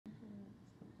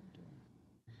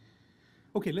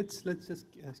Okay, let's just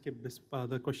skip this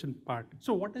the question part.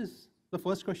 So the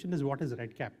first question is what is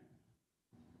red cap?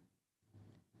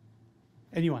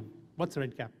 Anyone? What's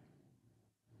red cap?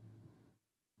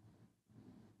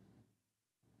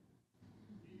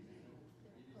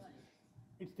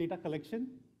 It's data collection.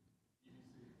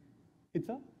 It's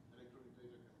a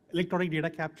electronic data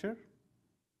capture.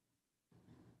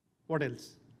 What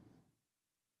else?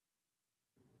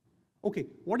 Okay,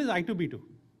 what is I2B2?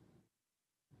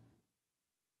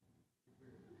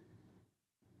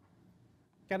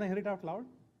 Can I hear it out loud?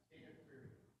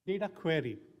 Data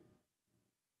query.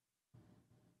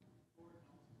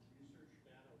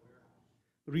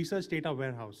 Research data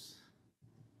warehouse.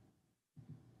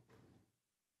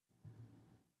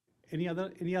 Any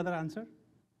other answer?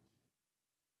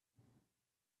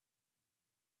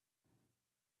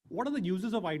 What are the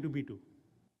uses of I2B2?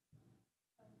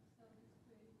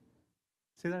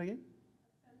 Say that again.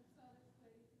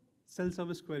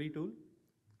 Self-service query tool.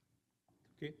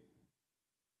 Okay.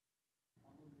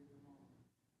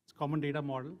 It's common data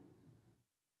model.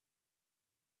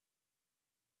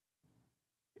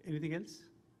 Anything else?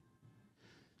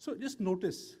 So just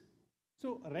notice.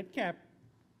 So RedCap,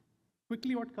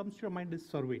 quickly what comes to your mind is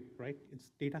survey, right? It's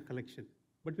data collection.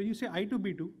 But when you say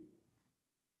I2B2,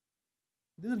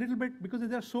 there's a little bit, because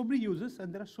there are so many users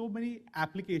and there are so many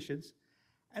applications,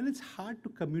 and it's hard to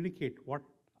communicate what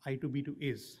I2B2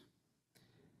 is.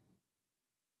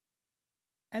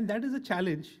 And that is a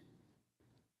challenge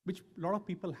which a lot of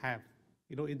people have,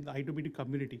 in the I2B2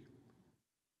 community.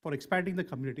 For expanding the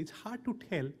community, it's hard to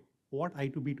tell what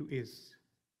I2B2 is.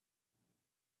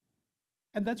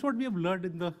 And that's what we have learned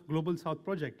in the Global South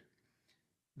project.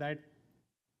 That,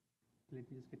 let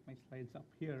me just get my slides up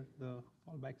here, the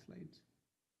fallback slides.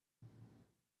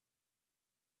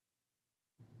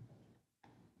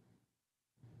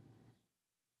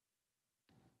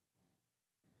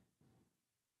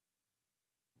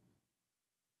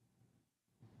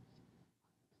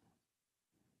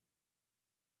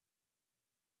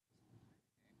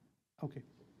 Okay.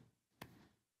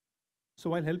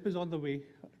 So while help is on the way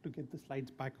to get the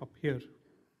slides back up here.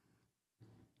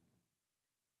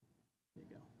 There you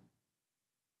go.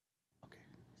 Okay.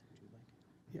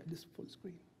 Yeah, just full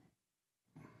screen.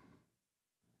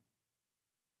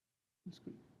 Full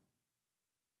screen.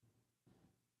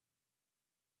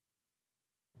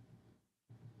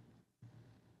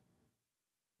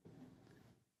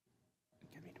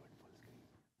 Can we do it full screen?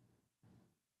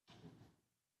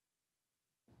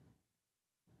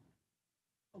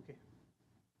 Okay.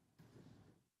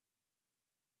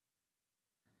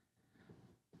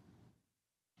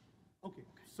 Okay,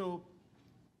 so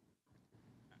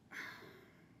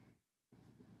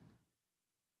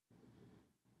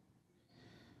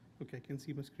okay, I can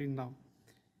see my screen now.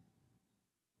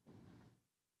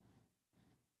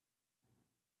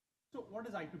 So what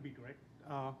is I2B2,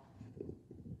 right?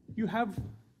 You have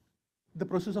the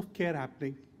process of care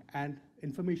happening and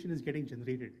information is getting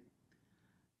generated.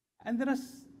 And there are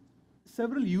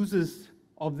several uses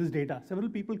of this data. Several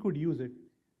people could use it.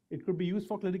 It could be used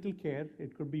for clinical care.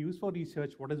 It could be used for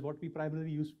research, what we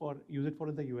primarily use it for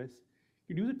in the US.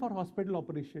 You could use it for hospital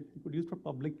operation. You could use it for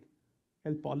public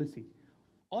health policy.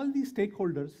 All these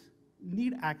stakeholders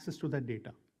need access to that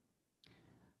data.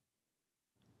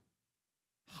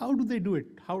 How do they do it?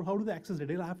 How do they access the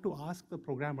data? I have to ask the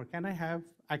programmer, can I have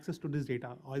access to this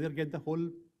data? Either get the whole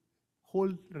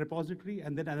repository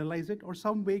and then analyze it, or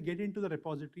some way get into the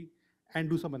repository and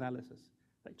do some analysis.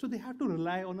 Right? So they have to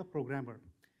rely on a programmer.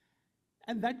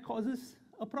 And that causes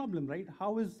a problem, right?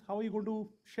 How are you going to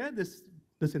share this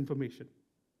information?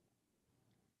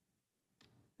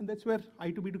 And that's where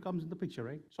I2B2 comes in the picture,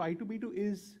 right? So I2B2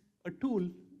 is a tool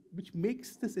which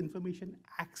makes this information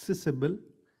accessible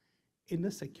in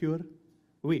a secure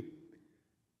way.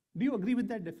 Do you agree with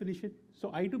that definition?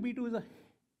 So I2B2 is a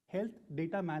health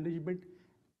data management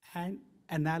and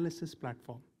analysis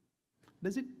platform.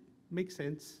 Does it make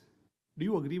sense? Do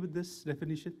you agree with this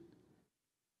definition?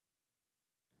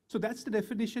 So that's the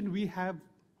definition we have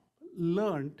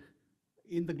learned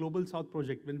in the Global South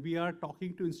project when we are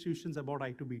talking to institutions about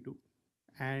I2B2.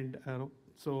 And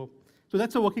so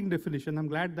that's a working definition. I'm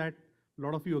glad that a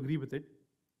lot of you agree with it.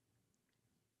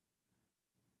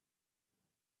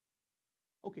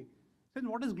 Okay, then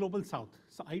what is Global South?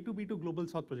 So I2B2 Global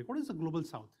South project. What is the Global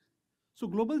South? So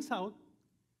Global South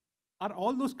are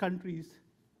all those countries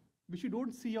which you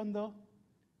don't see on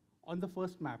the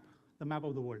first map, the map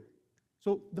of the world.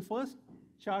 So the first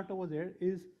chart over there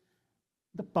is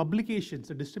the publications,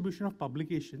 the distribution of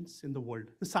publications in the world,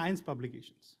 the science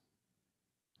publications.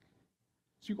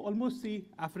 So you almost see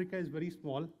Africa is very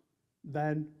small,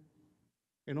 then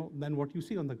than what you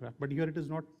see on the graph. But here it is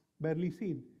not barely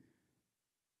seen.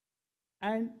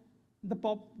 And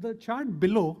the chart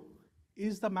below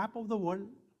is the map of the world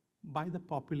by the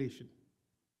population.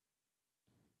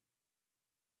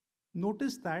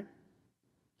 Notice that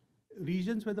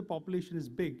regions where the population is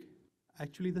big,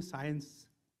 actually the science,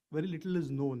 very little is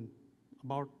known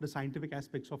about the scientific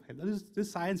aspects of health. This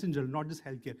is science in general, not just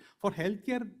healthcare. For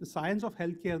healthcare, the science of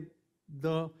healthcare,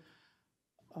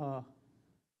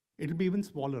 it'll be even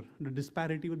smaller. The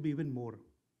disparity will be even more,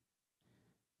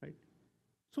 right?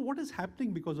 So what is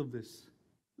happening because of this?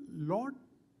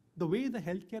 The way the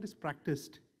healthcare is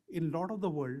practiced in a lot of the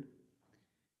world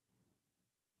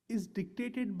is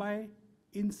dictated by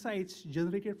insights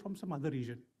generated from some other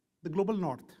region, the global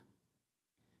north,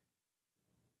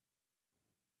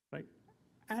 right?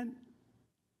 And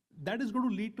that is going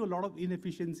to lead to a lot of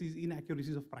inefficiencies,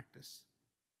 inaccuracies of practice.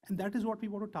 And that is what we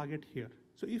want to target here.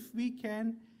 So if we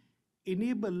can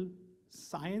enable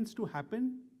science to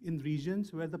happen in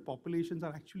regions where the populations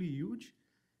are actually huge,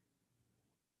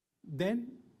 then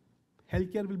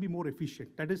healthcare will be more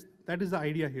efficient. That is the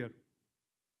idea here.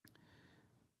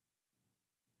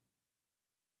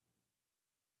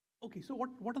 Okay, so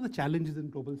what are the challenges in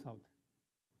Global South?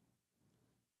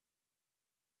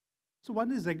 So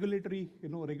one is regulatory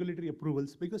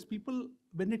approvals, because people,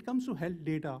 when it comes to health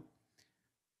data,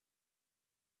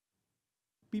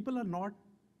 people are not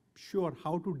sure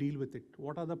how to deal with it.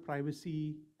 What are the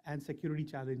privacy and security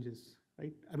challenges,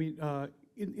 right? I mean,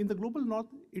 in the global north,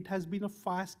 it has been a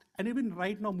fast and even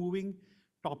right now moving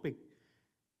topic.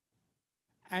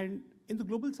 And in the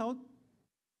global south,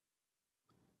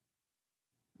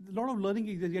 a lot of learning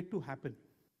is yet to happen.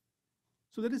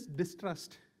 So there is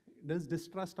distrust. There's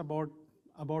distrust about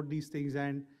these things,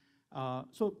 and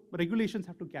so regulations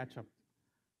have to catch up.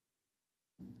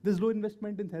 There's low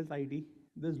investment in health IT.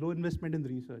 There's low investment in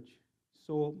research.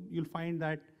 So you'll find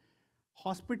that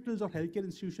hospitals or healthcare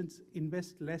institutions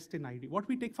invest less in IT. What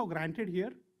we take for granted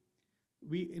here,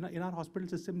 in our hospital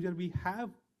systems here, we have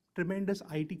tremendous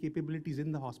IT capabilities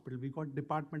in the hospital. We've got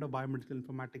Department of Biomedical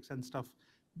Informatics and stuff,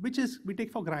 which we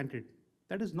take for granted.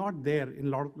 That is not there in a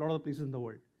lot of the places in the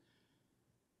world.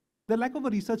 The lack of a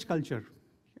research culture,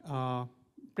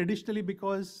 traditionally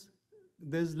because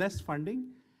there's less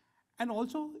funding, and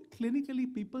also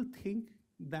clinically people think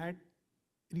that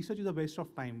research is a waste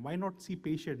of time. Why not see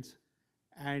patients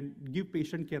and give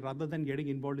patient care rather than getting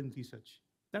involved in research?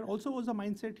 That also was a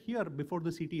mindset here before the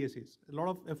CTSAs. A lot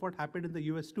of effort happened in the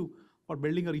US too for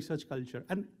building a research culture.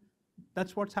 And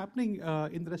that's what's happening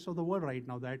in the rest of the world right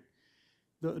now, that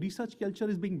the research culture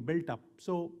is being built up.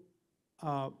 So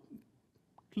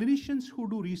clinicians who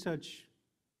do research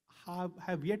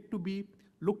have yet to be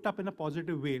looked up in a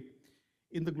positive way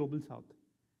in the global south.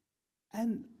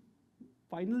 And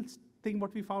final thing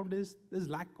what we found is there's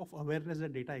lack of awareness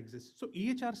that data exists. So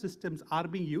EHR systems are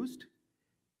being used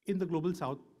in the global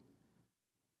south.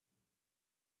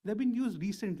 They've been used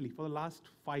recently for the last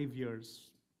 5 years,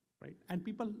 right? And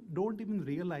people don't even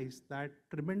realize that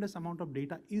tremendous amount of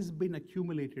data is being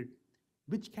accumulated,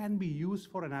 which can be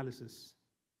used for analysis.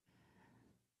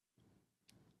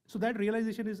 So that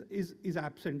realization is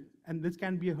absent, and this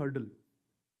can be a hurdle.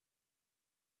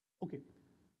 Okay,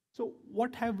 so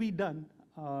what have we done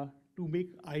to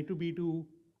make I2B2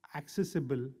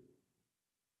 accessible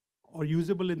or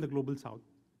usable in the global south?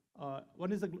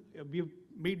 One is we've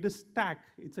made this stack.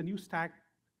 It's a new stack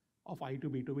of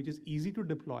I2B2, which is easy to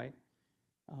deploy.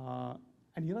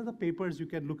 And here are the papers. You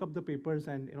can look up the papers,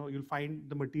 and you'll find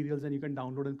the materials, and you can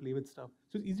download and play with stuff.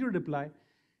 So it's easy to deploy.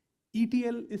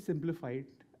 ETL is simplified,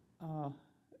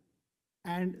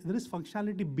 and there is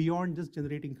functionality beyond just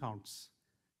generating counts.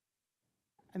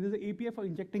 And there's an API for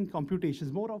injecting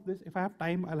computations. More of this. If I have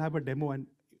time, I'll have a demo, and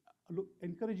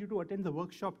encourage you to attend the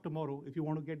workshop tomorrow if you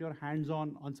want to get your hands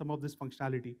on some of this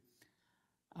functionality.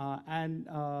 And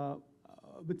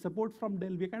with support from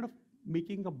Dell, we're kind of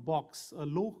making a box, a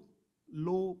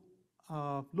low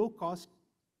cost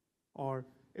or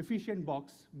efficient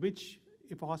box, which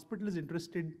if a hospital is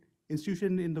interested,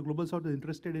 institution in the global south is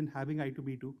interested in having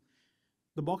I2B2,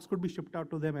 the box could be shipped out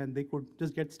to them, and they could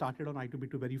just get started on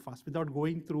I2B2 very fast without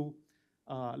going through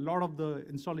a lot of the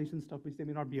installation stuff which they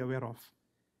may not be aware of.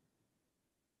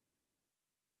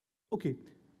 Okay,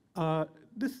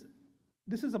 this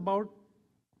is about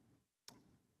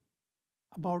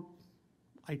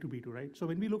I2B2, right? So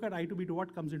when we look at I2B2,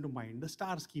 what comes into mind? The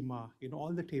star schema,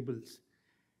 all the tables.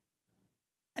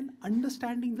 And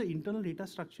understanding the internal data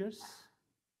structures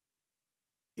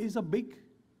is a big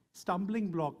stumbling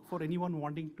block for anyone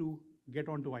wanting to get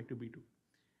onto I2B2.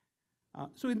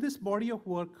 So in this body of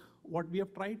work, what we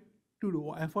have tried to do,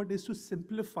 our effort is to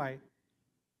simplify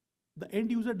the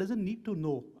end user doesn't need to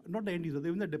know, not the end user,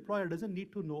 even the deployer doesn't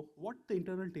need to know what the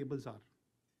internal tables are.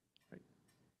 Right?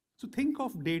 So think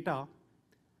of data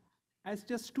as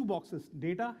just two boxes,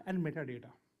 data and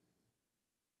metadata.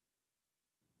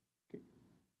 Okay.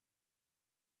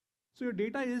 So your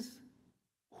data is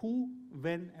who,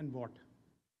 when, and what.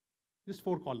 Just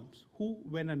 4 columns, who,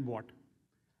 when, and what.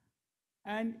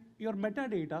 And your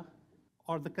metadata,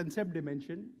 or the concept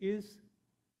dimension, is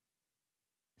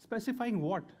specifying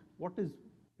what is,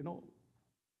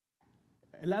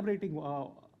 elaborating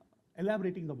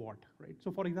the what, right?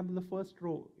 So for example, the first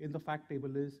row in the fact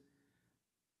table is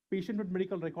patient with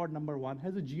medical record number 1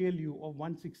 has a GLU of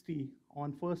 160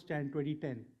 on 1st Jan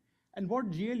 2010. And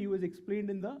what GLU is explained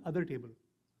in the other table,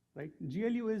 right?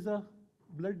 GLU is a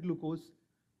blood glucose,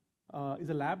 is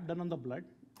a lab done on the blood,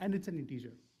 and it's an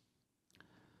integer.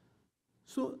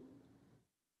 So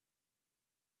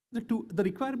the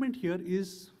requirement here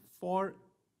is for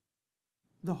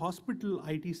the hospital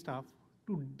IT staff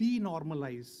to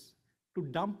denormalize, to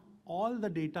dump all the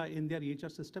data in their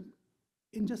EHR system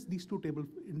in just these two tables,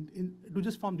 to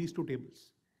just form these two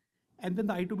tables. And then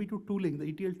the I2B2 tooling, the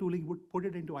ETL tooling would put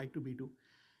it into I2B2.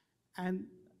 And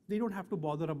they don't have to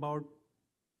bother about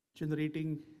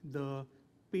generating the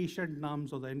patient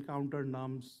nums or the encounter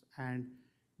nums and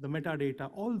the metadata.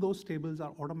 All those tables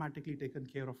are automatically taken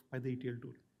care of by the ETL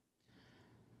tool.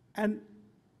 And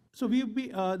so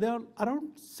there are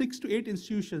around 6 to 8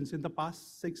 institutions in the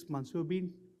past 6 months who have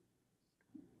been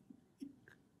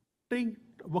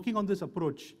working on this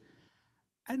approach,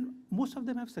 and most of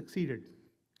them have succeeded.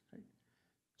 Right?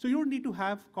 So you don't need to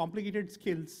have complicated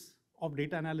skills of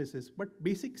data analysis, but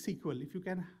basic SQL. If you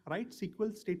can write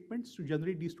SQL statements to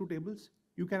generate these two tables,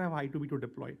 you can have I2B2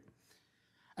 deployed.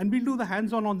 And we'll do the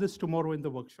hands-on on this tomorrow in the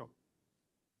workshop.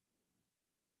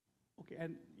 Okay,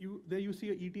 and there you see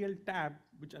a ETL tab,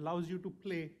 which allows you to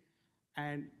play,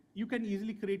 and you can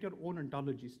easily create your own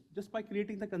ontologies. Just by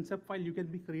creating the concept file, you can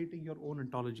be creating your own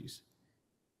ontologies.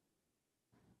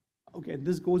 Okay, and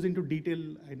this goes into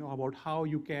detail, about how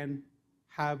you can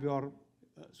have your,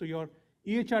 so your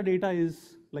EHR data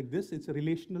is like this, it's a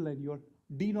relational, and you're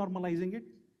denormalizing it,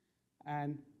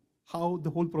 and how the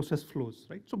whole process flows,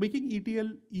 right? So making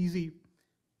ETL easy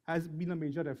has been a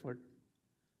major effort.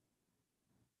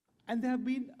 And there have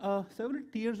been several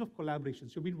tiers of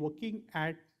collaborations. You've been working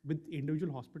with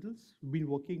individual hospitals. We've been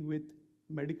working with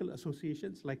medical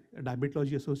associations like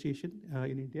Diabetology Association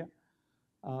in India,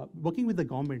 working with the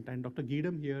government. And Dr.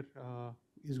 Brigham here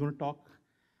is going to talk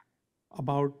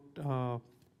about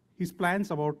his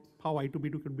plans about how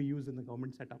I2B2 could be used in the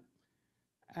government setup.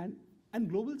 And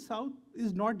Global South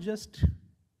is not just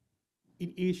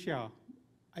in Asia.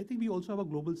 I think we also have a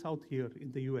Global South here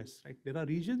in the US, right? There are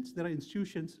regions, there are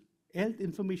institutions, health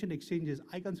information exchanges.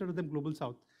 I consider them Global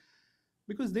South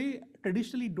because they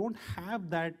traditionally don't have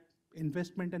that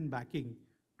investment and backing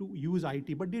to use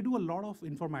IT, but they do a lot of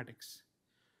informatics.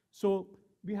 So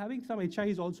we're having some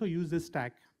HIs also use this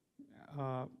stack.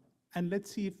 And let's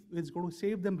see if it's going to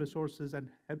save them resources and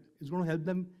it's going to help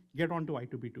them get onto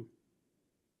I2B2.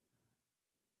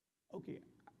 Okay,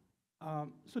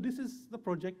 so this is the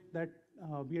project that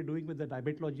we are doing with the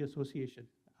Diabetology Association.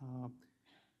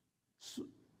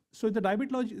 So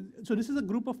this is a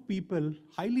group of people,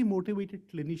 highly motivated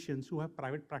clinicians who have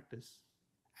private practice,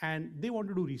 and they want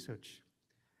to do research.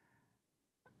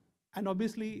 And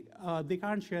obviously, they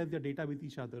can't share their data with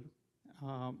each other.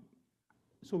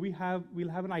 So we'll have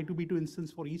an I2B2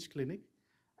 instance for each clinic,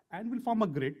 and we'll form a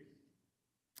grid.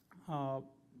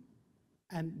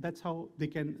 And that's how they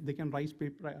can write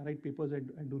papers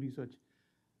and do research.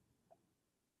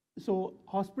 So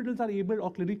hospitals are able,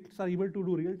 or clinics are able to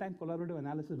do real-time collaborative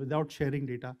analysis without sharing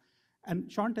data. And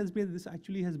Sean tells me this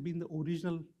actually has been the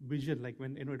original vision, like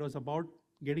when it was about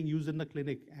getting used in the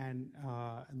clinic, and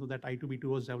that I2B2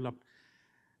 was developed.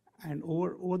 And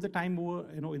over the time,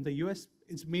 in the US,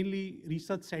 it's mainly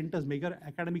research centers, mega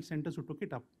academic centers who took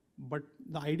it up. But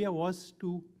the idea was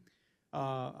to,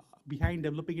 behind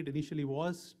developing it initially,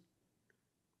 was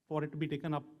for it to be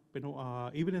taken up,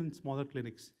 even in smaller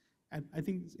clinics. And I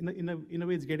think in a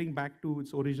way, it's getting back to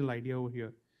its original idea over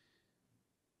here.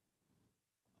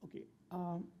 Okay.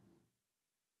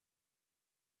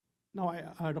 Now,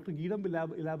 Dr. Brigham will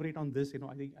elaborate on this.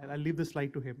 I think I'll leave this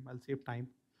slide to him. I'll save time.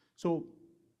 So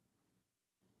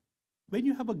when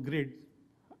you have a grid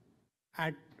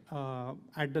at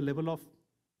the level of,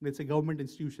 let's say, government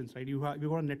institutions, right? You've got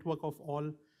a network of all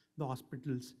the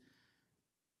hospitals.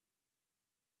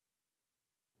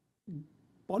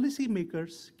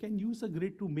 Policymakers can use a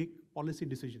grid to make policy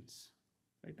decisions,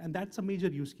 right? And that's a major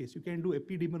use case. You can do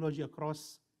epidemiology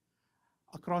across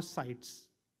sites.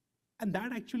 And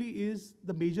that actually is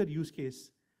the major use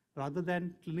case, rather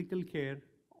than clinical care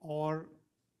or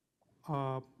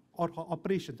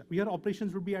operations. Here,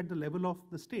 operations would be at the level of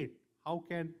the state. How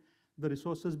can the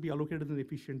resources be allocated in an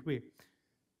efficient way?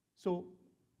 So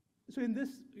in this,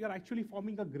 you're actually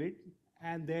forming a grid,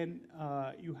 and then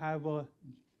you have a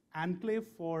enclave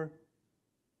for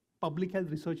public health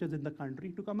researchers in the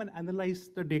country to come and analyze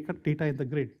the data in the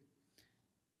grid.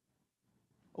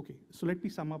 Okay, so let me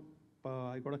sum up.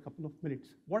 I got a couple of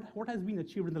minutes. What has been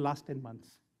achieved in the last 10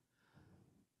 months?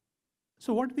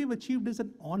 So what we've achieved is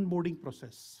an onboarding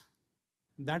process.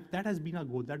 That has been our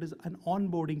goal. That is an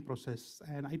onboarding process,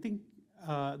 and I think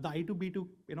the I2B2,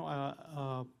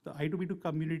 the I2B2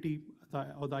 community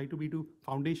or the I2B2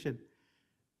 Foundation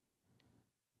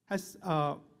has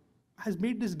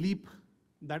made this leap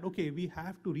that okay, we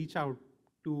have to reach out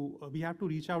to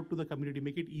the community,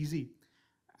 make it easy,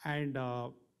 and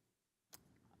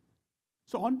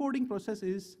so onboarding process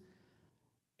is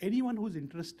anyone who's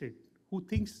interested, who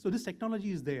thinks, so this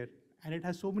technology is there and it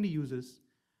has so many uses,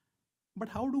 but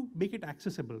how to make it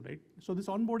accessible, right? So this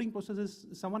onboarding process is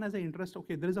someone has an interest,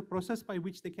 okay, there is a process by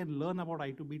which they can learn about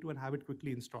I2B2 and have it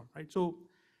quickly installed, right? So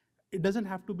it doesn't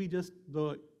have to be just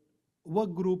the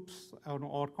work groups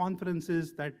or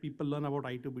conferences that people learn about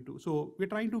I2B2. So we're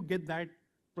trying to get that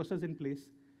process in place.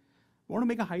 We want to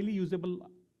make a highly usable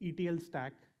ETL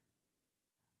stack.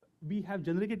 We have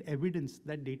generated evidence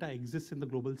that data exists in the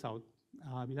global south.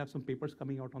 We'll have some papers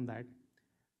coming out on that.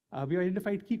 We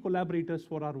identified key collaborators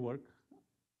for our work.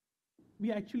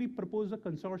 We actually proposed a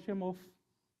consortium of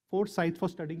 4 sites for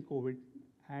studying COVID,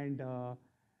 and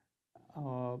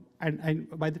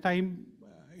by the time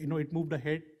it moved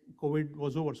ahead, COVID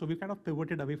was over. So we kind of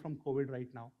pivoted away from COVID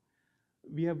right now.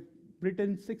 We have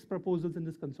written 6 proposals in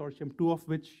this consortium, 2 of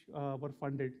which were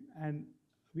funded, and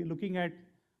we're looking at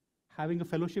having a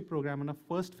fellowship program, and our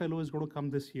first fellow is going to come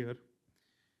this year.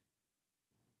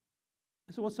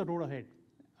 So what's the road ahead?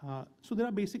 So there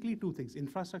are basically 2 things,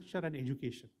 infrastructure and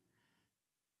education.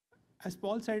 As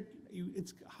Paul said,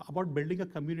 it's about building a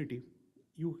community.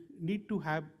 You need to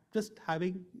have, just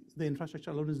having the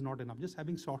infrastructure alone is not enough. Just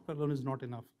having software alone is not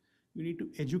enough. You need to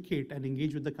educate and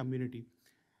engage with the community.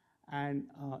 And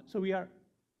so we are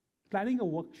planning a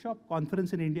workshop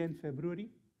conference in India in February,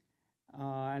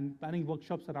 and planning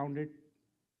workshops around it,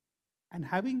 and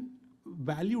having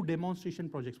value demonstration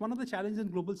projects. One of the challenges in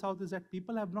Global South is that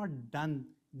people have not done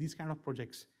these kind of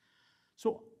projects.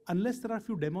 So unless there are a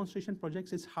few demonstration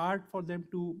projects, it's hard for them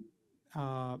to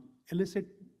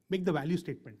make the value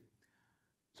statement.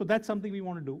 So that's something we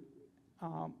want to do.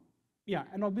 Yeah,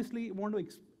 and obviously we want to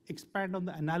expand on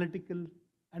the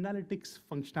analytics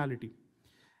functionality.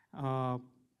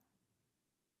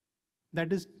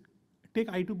 That is, take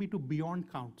I2B2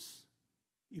 beyond counts.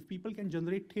 If people can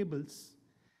generate tables,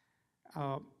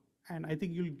 and I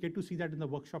think you'll get to see that in the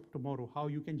workshop tomorrow, how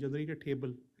you can generate a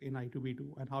table in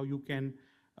I2B2 and how you can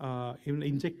even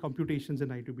inject computations in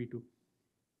I2B2.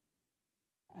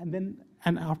 And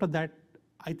after that,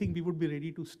 I think we would be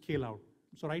ready to scale out.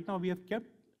 So right now we have kept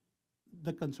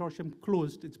the consortium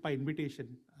closed, it's by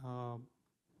invitation,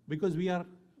 because we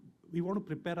want to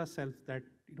prepare ourselves that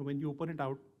when you open it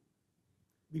out,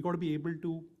 we got to be able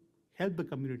to help the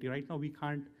community. Right now we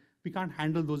can't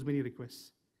handle those many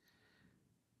requests.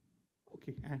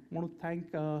 Okay, I want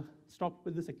to stop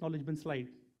with this acknowledgement slide.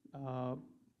 I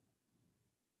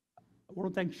want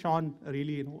to thank Sean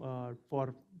really,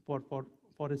 for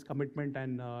his commitment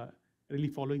and really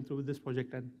following through with this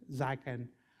project, and Zach and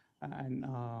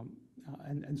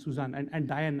Suzanne and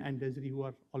Diane and Desiree, who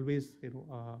are always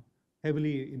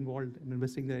heavily involved in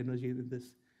investing their energy in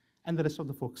this, and the rest of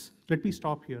the folks. Let me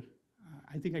stop here.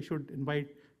 I think I should invite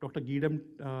Dr. Brigham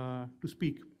to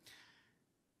speak,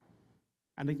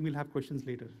 and I think we'll have questions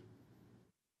later.